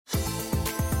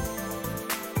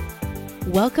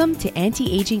Welcome to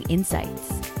Anti-Aging Insights,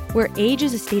 where age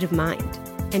is a state of mind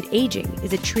and aging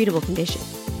is a treatable condition.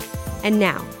 And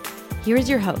now, here is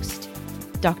your host,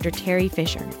 Dr. Terry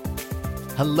Fisher.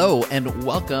 Hello, and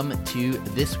welcome to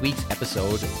this week's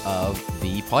episode of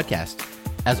the podcast.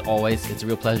 As always, it's a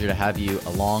real pleasure to have you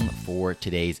along for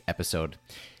today's episode.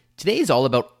 Today is all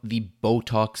about the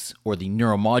Botox or the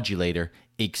neuromodulator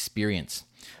experience.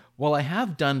 While I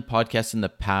have done podcasts in the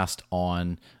past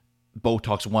on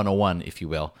Botox 101, if you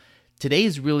will, today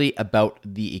is really about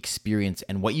the experience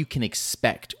and what you can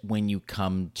expect when you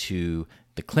come to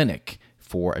the clinic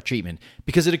for a treatment.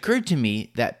 Because it occurred to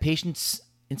me that patients,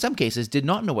 in some cases, did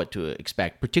not know what to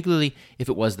expect, particularly if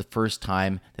it was the first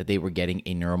time that they were getting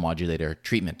a neuromodulator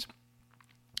treatment.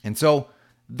 And so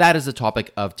that is the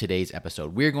topic of today's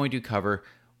episode. We're going to cover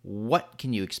what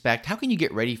can you expect, how can you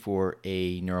get ready for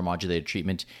a neuromodulator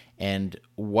treatment, and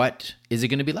what is it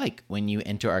going to be like when you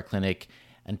enter our clinic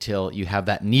until you have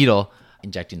that needle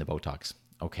injecting the Botox.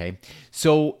 Okay,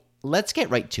 so let's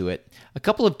get right to it. A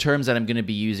couple of terms that I'm going to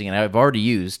be using, and I've already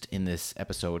used in this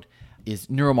episode, is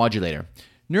neuromodulator.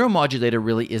 Neuromodulator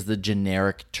really is the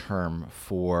generic term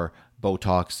for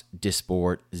Botox,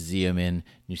 Dysport, Xeomin,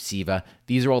 Nuceiva.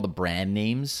 These are all the brand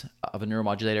names of a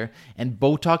neuromodulator. And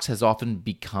Botox has often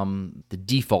become the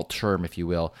default term, if you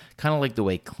will, kind of like the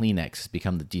way Kleenex has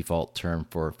become the default term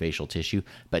for facial tissue.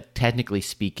 But technically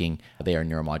speaking, they are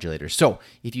neuromodulators. So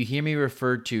if you hear me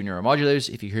refer to neuromodulators,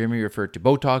 if you hear me refer to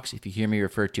Botox, if you hear me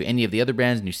refer to any of the other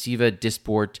brands, Nuceiva,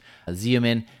 Dysport,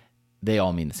 Xeomin, they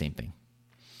all mean the same thing.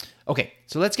 Okay,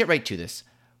 so let's get right to this.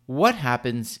 What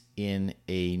happens in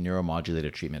a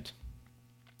neuromodulator treatment?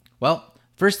 Well,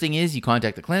 first thing is you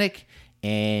contact the clinic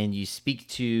and you speak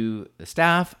to the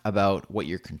staff about what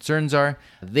your concerns are.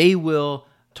 They will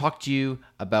talk to you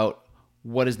about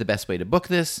what is the best way to book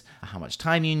this, how much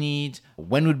time you need,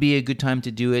 when would be a good time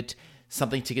to do it.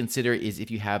 Something to consider is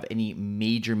if you have any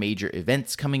major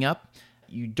events coming up,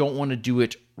 you don't want to do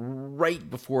it right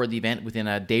before the event, within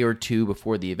a day or two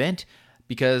before the event,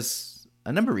 because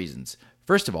a number of reasons.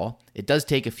 First of all, it does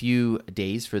take a few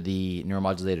days for the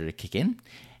neuromodulator to kick in,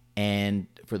 and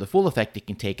for the full effect, it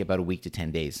can take about a week to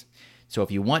 10 days. So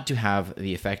if you want to have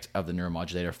the effect of the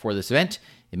neuromodulator for this event,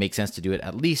 it makes sense to do it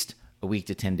at least a week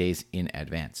to 10 days in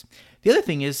advance. The other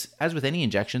thing is, as with any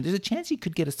injection, there's a chance you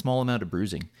could get a small amount of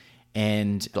bruising.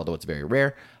 And although it's very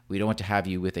rare, we don't want to have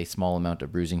you with a small amount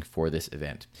of bruising for this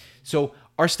event. So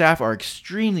our staff are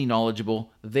extremely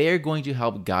knowledgeable. They're going to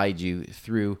help guide you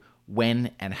through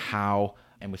when and how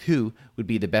and with who would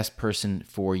be the best person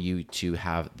for you to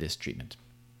have this treatment.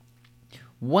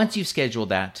 Once you've scheduled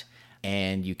that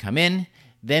and you come in,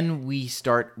 then we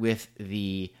start with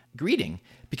the greeting,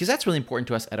 because that's really important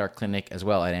to us at our clinic as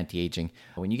well at Anti-Aging.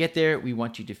 When you get there, we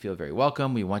want you to feel very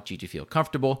welcome. We want you to feel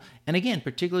comfortable. And again,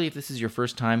 particularly if this is your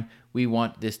first time, we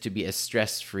want this to be as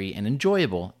stress-free and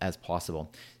enjoyable as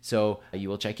possible. So you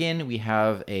will check in. We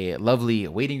have a lovely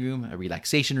waiting room, a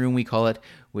relaxation room we call it,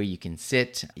 where you can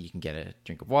sit, you can get a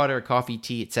drink of water, coffee,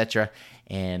 tea, etc.,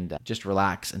 and just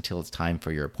relax until it's time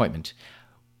for your appointment.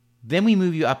 Then we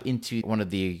move you up into one of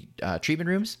the treatment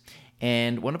rooms,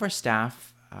 and one of our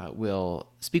staff will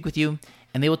speak with you,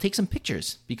 and they will take some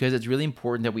pictures, because it's really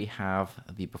important that we have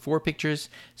the before pictures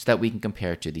so that we can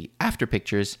compare to the after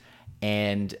pictures,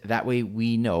 and that way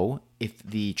we know if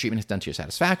the treatment is done to your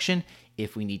satisfaction,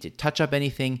 if we need to touch up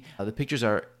anything. The pictures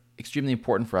are extremely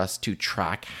important for us to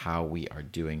track how we are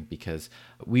doing, because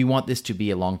we want this to be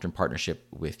a long-term partnership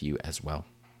with you as well.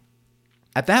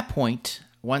 At that point,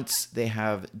 once they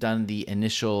have done the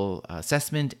initial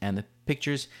assessment and the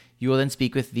pictures, you will then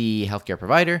speak with the healthcare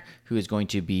provider who is going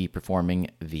to be performing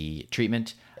the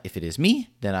treatment. If it is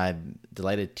me, then I'm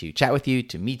delighted to chat with you,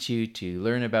 to meet you, to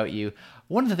learn about you.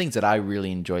 One of the things that I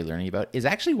really enjoy learning about is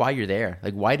actually why you're there.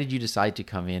 Like, why did you decide to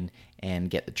come in and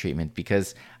get the treatment?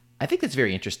 Because I think that's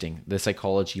very interesting, the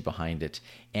psychology behind it.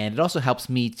 And it also helps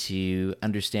me to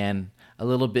understand a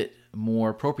little bit more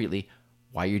appropriately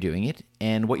why you're doing it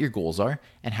and what your goals are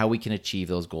and how we can achieve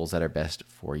those goals that are best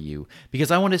for you. Because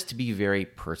I want us to be very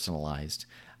personalized.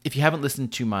 If you haven't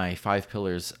listened to my 5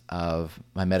 pillars of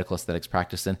my medical aesthetics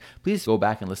practice, then please go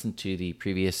back and listen to the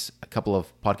previous couple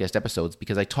of podcast episodes,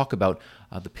 because I talk about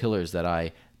the pillars that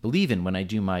I believe in when I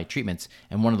do my treatments,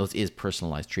 and one of those is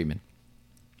personalized treatment.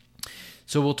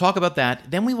 So we'll talk about that.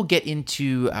 Then we will get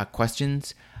into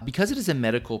questions. Because it is a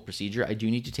medical procedure, I do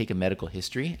need to take a medical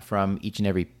history from each and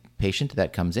every patient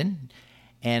that comes in,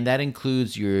 and that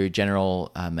includes your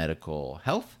general medical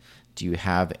health. Do you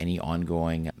have any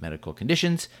ongoing medical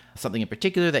conditions? Something in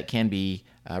particular that can be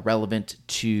relevant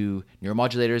to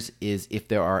neuromodulators is if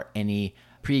there are any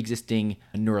pre-existing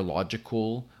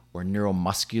neurological or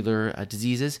neuromuscular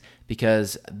diseases,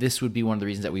 because this would be one of the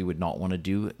reasons that we would not want to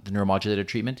do the neuromodulator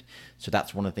treatment. So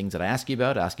that's one of the things that I ask you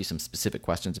about. I ask you some specific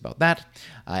questions about that.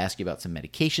 I ask you about some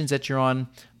medications that you're on.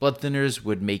 Blood thinners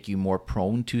would make you more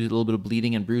prone to a little bit of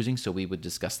bleeding and bruising, so we would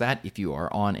discuss that if you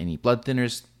are on any blood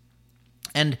thinners.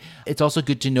 And it's also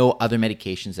good to know other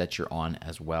medications that you're on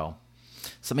as well.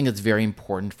 Something that's very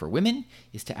important for women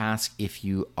is to ask if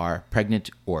you are pregnant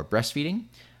or breastfeeding.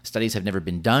 Studies have never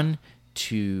been done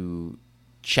to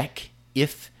check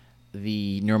if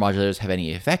the neuromodulators have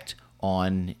any effect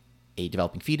on a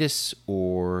developing fetus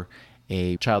or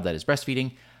a child that is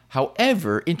breastfeeding.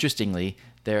 However, interestingly,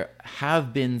 there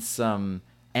have been some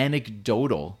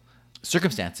anecdotal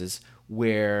circumstances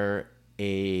where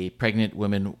a pregnant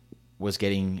woman was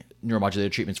getting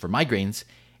neuromodulator treatments for migraines,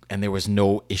 and there was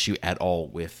no issue at all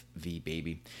with the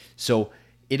baby. So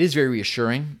it is very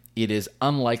reassuring. It is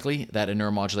unlikely that a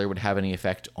neuromodulator would have any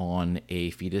effect on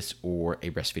a fetus or a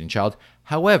breastfeeding child.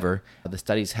 However, the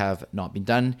studies have not been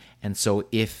done, and so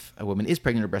if a woman is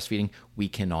pregnant or breastfeeding, we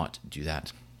cannot do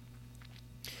that.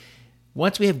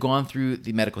 Once we have gone through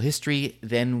the medical history,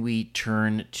 then we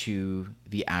turn to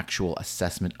the actual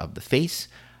assessment of the face.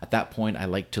 At that point, I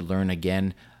like to learn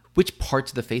again which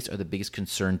parts of the face are the biggest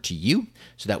concern to you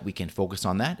so that we can focus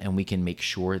on that and we can make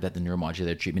sure that the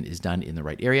neuromodulator treatment is done in the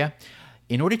right area.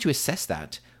 In order to assess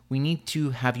that, we need to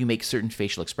have you make certain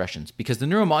facial expressions because the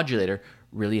neuromodulator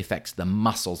really affects the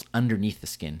muscles underneath the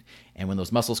skin. And when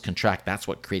those muscles contract, that's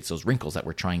what creates those wrinkles that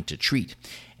we're trying to treat.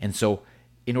 And so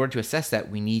in order to assess that,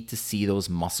 we need to see those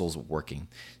muscles working.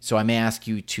 So I may ask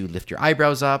you to lift your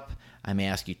eyebrows up. I may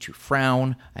ask you to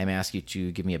frown. I may ask you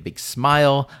to give me a big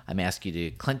smile. I may ask you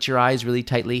to clench your eyes really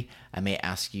tightly. I may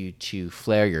ask you to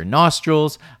flare your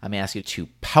nostrils. I may ask you to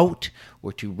pout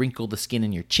or to wrinkle the skin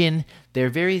in your chin. There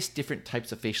are various different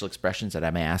types of facial expressions that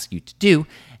I may ask you to do,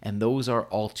 and those are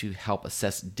all to help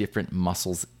assess different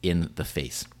muscles in the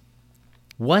face.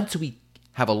 Once we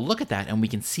have a look at that and we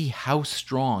can see how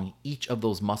strong each of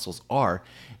those muscles are,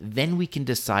 then we can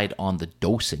decide on the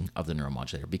dosing of the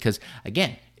neuromodulator. Because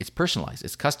again, it's personalized,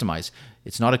 it's customized.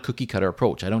 It's not a cookie cutter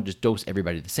approach. I don't just dose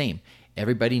everybody the same.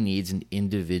 Everybody needs an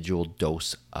individual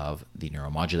dose of the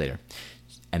neuromodulator.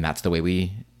 And that's the way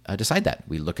we decide that.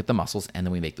 We look at the muscles and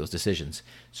then we make those decisions.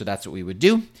 So that's what we would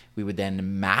do. We would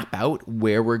then map out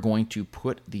where we're going to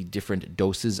put the different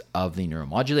doses of the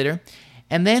neuromodulator.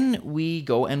 And then we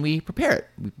go and we prepare it.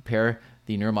 We prepare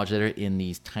the neuromodulator in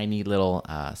these tiny little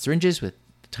syringes with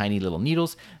tiny little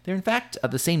needles. They're in fact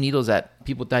the same needles that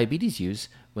people with diabetes use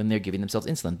when they're giving themselves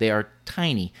insulin. They are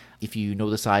tiny. If you know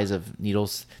the size of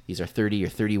needles, these are 30 or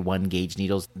 31 gauge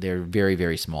needles. They're very,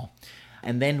 very small.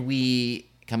 And then we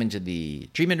come into the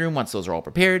treatment room once those are all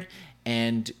prepared,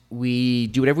 and we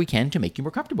do whatever we can to make you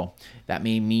more comfortable. That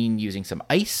may mean using some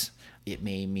ice. It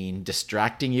may mean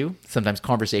distracting you. Sometimes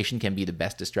conversation can be the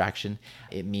best distraction.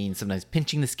 It means sometimes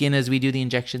pinching the skin as we do the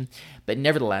injection. But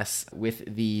nevertheless, with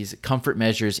these comfort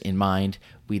measures in mind,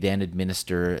 we then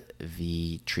administer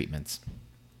the treatments.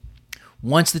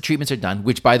 Once the treatments are done,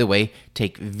 which by the way,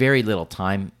 take very little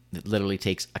time, it literally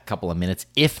takes a couple of minutes,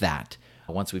 if that,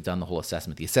 once we've done the whole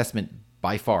assessment. The assessment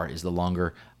by far is the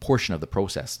longer portion of the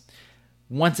process.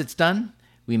 Once it's done,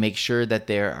 we make sure that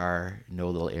there are no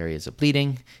little areas of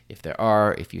bleeding. If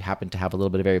you happen to have a little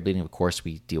bit of area of bleeding, of course,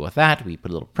 we deal with that. We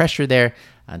put a little pressure there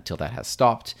until that has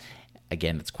stopped.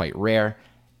 Again, it's quite rare.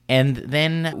 And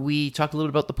then we talk a little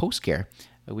bit about the post-care,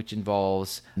 which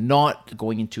involves not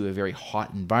going into a very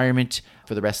hot environment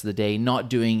for the rest of the day, not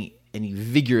doing any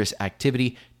vigorous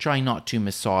activity, trying not to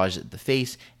massage the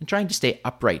face, and trying to stay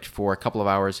upright for a couple of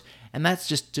hours. And that's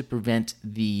just to prevent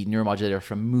the neuromodulator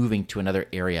from moving to another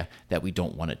area that we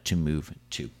don't want it to move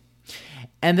to.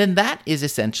 And then that is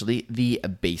essentially the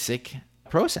basic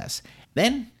process.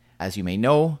 Then, as you may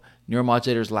know,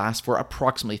 neuromodulators last for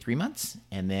approximately 3 months.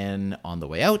 And then on the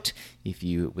way out, if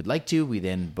you would like to, we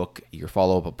then book your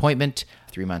follow-up appointment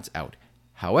 3 months out.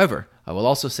 However, I will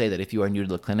also say that if you are new to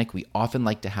the clinic, we often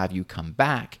like to have you come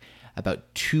back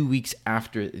about 2 weeks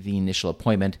after the initial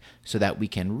appointment so that we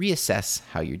can reassess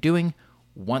how you're doing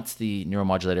once the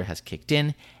neuromodulator has kicked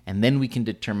in, and then we can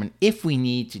determine if we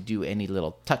need to do any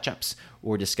little touch-ups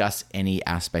or discuss any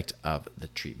aspect of the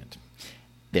treatment.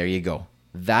 There you go.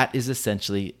 That is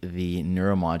essentially the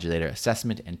neuromodulator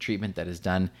assessment and treatment that is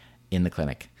done in the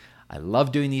clinic. I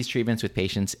love doing these treatments with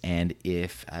patients, and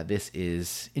if this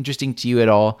is interesting to you at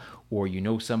all, or you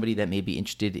know somebody that may be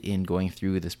interested in going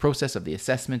through this process of the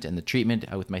assessment and the treatment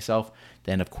with myself,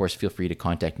 then of course feel free to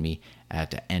contact me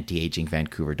at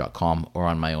antiagingvancouver.com or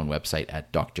on my own website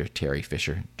at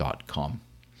drterryfisher.com.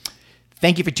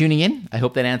 Thank you for tuning in. I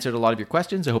hope that answered a lot of your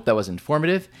questions. I hope that was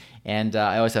informative. And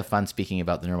I always have fun speaking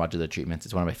about the neuromodular treatments.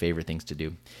 It's one of my favorite things to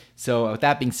do. So with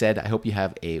that being said, I hope you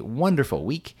have a wonderful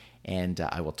week, and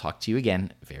I will talk to you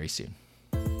again very soon.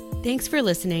 Thanks for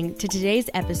listening to today's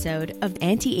episode of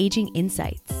Anti-Aging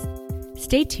Insights.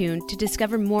 Stay tuned to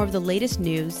discover more of the latest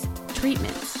news,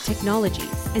 treatments,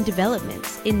 technologies, and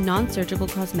developments in non-surgical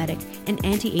cosmetic and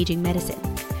anti-aging medicine.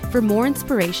 For more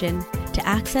inspiration, to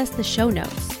access the show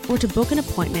notes, or to book an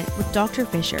appointment with Dr.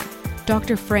 Fisher,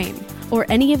 Dr. Frame, or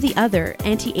any of the other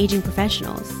anti-aging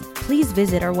professionals, please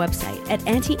visit our website at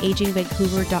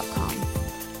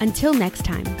antiagingvancouver.com. Until next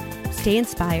time, stay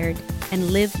inspired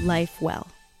and live life well.